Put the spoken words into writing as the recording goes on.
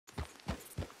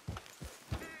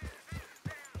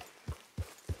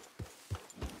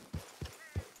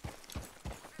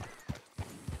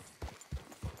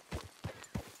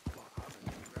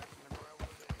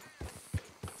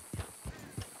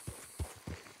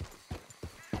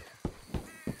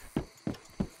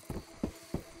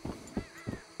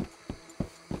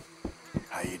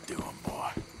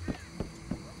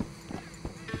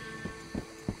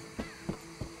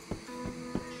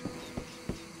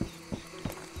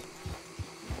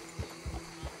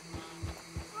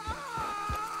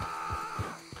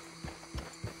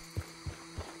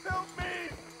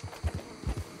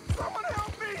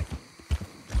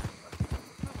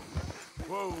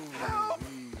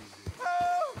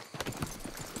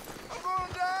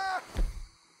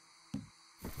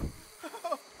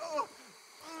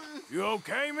You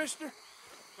okay, mister?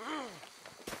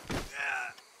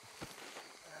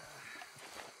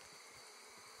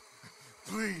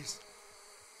 Please.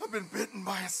 I've been bitten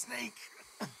by a snake.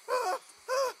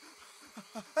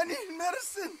 I need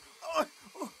medicine.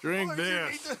 Drink You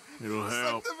this. need to It'll suck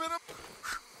help. the venom.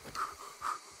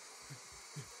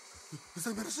 Is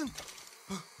that medicine?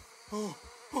 Oh,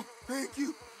 thank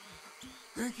you.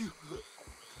 Thank you.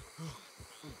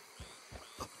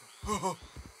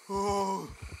 Oh.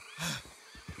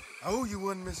 I owe you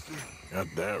one, mister. Got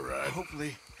that right.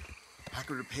 Hopefully, I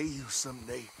can repay you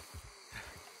someday.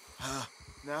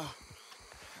 Now,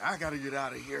 I gotta get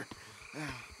out of here.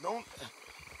 Don't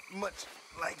much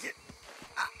like it.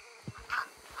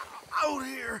 Out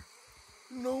here.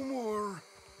 No more.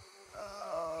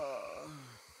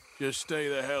 Just stay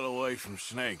the hell away from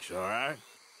snakes, all right?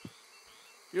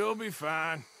 You'll be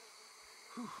fine.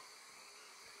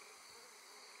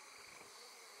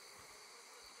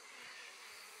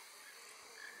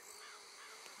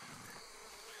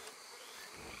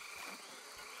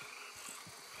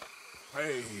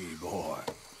 Hey, boy.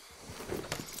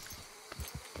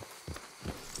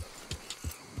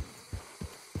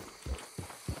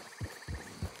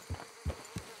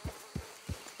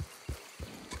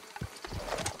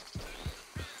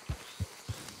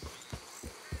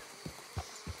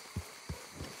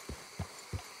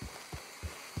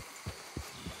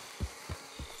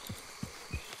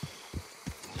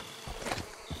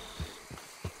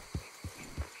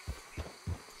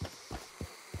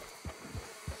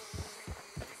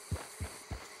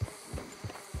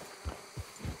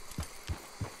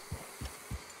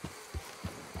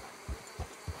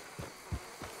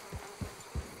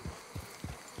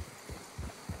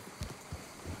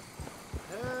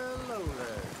 Hello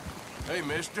there. Hey,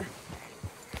 mister.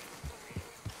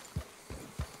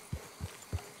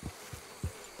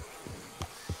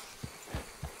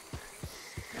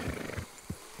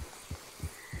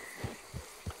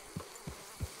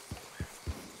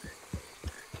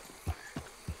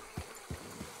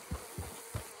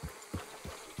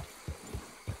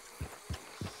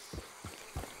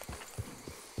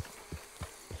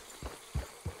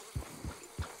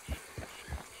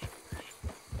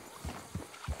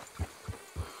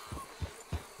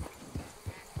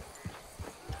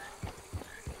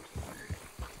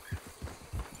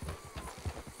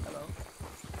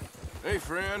 Hey,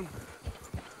 friend.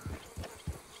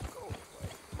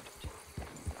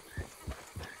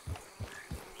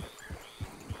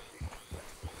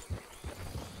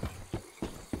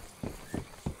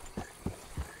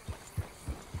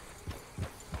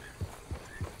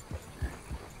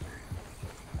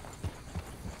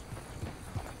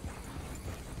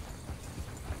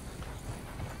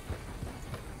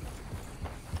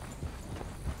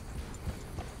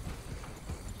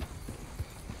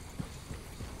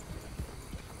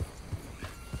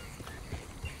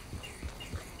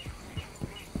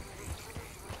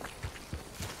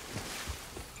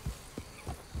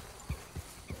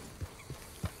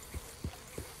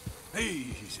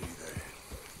 Easy there.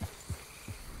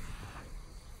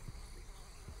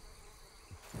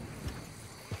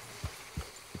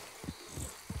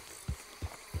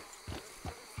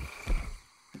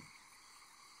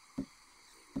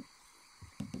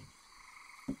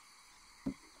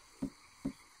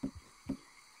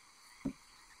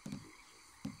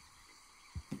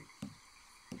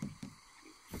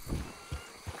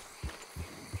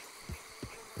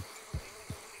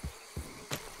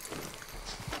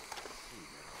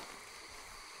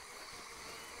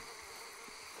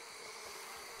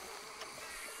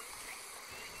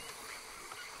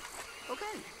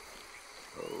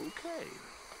 Okay.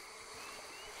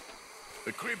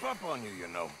 They creep up on you, you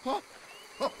know. Huh?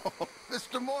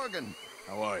 Mr. Morgan.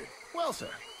 How are you? Well, sir,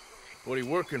 What are you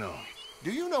working on?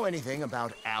 do you know anything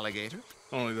about alligators?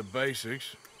 Only the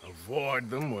basics. Avoid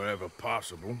them wherever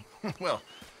possible. Well,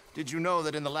 did you know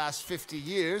that in the last 50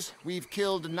 years, we've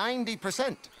killed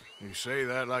 90%? You say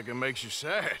that like it makes you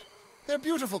sad. They're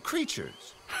beautiful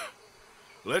creatures.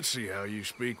 Let's see how you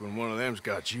speak when one of them's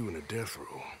got you in a death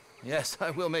row. Yes,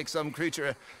 I will make some creature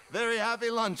a very happy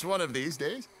lunch one of these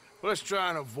days. Let's try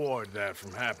and avoid that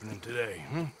from happening today,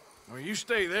 huh? I mean, you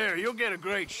stay there, you'll get a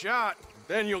great shot,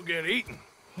 then you'll get eaten.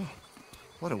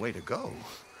 What a way to go.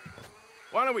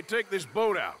 Why don't we take this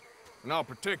boat out, and I'll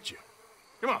protect you.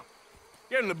 Come on,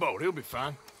 get in the boat, he'll be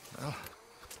fine. Well,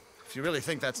 if you really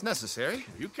think that's necessary.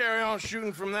 You carry on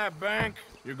shooting from that bank,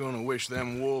 you're gonna wish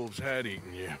them wolves had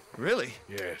eaten you. Really?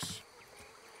 Yes.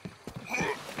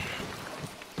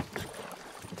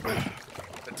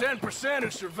 The 10% who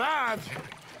survived,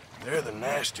 they're the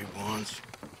nasty ones.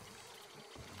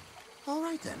 All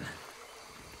right, then.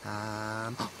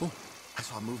 Oh, I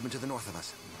saw movement to the north of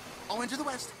us. Oh, and to the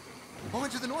west. Oh,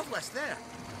 and to the northwest, there.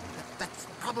 That's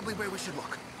probably where we should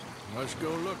look. Let's go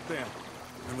look then.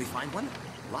 When we find one,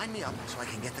 line me up so I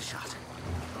can get the shot.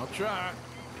 I'll try.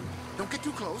 Don't get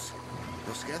too close.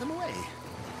 You'll scare them away.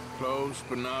 Close,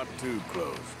 but not too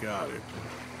close. Got it.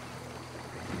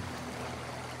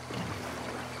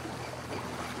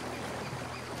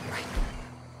 Right.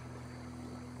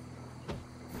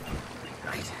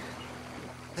 Right.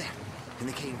 There, in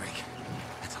the cane brake.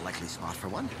 That's a likely spot for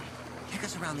one. Take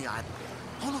us around the island.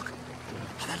 Oh, look.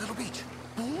 Oh, that little beach.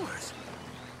 Boars.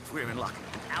 If we're in luck,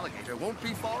 an alligator won't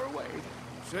be far away.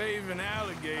 Saving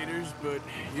alligators, but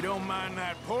you don't mind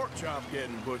that pork chop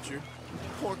getting butchered.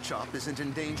 Pork chop isn't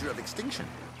in danger of extinction.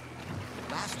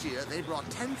 Last year, they brought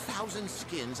 10,000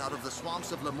 skins out of the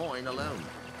swamps of Lemoyne alone.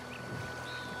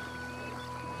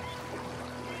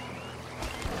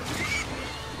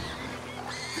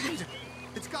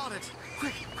 It's got it!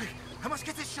 Quick, quick! I must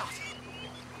get this shot!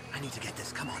 I need to get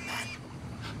this. Come on, man.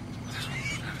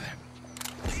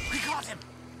 We caught him!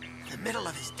 In the middle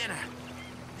of his dinner.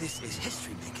 This is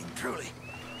history-making, truly.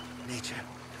 Nature,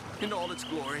 in all its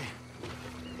glory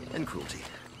and cruelty.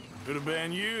 Could have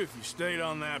been you if you stayed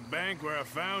on that bank where I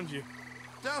found you.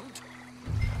 Don't.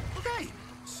 Okay.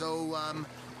 So,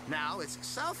 now it's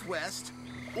southwest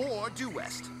or due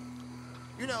west.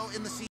 You know, in the sea.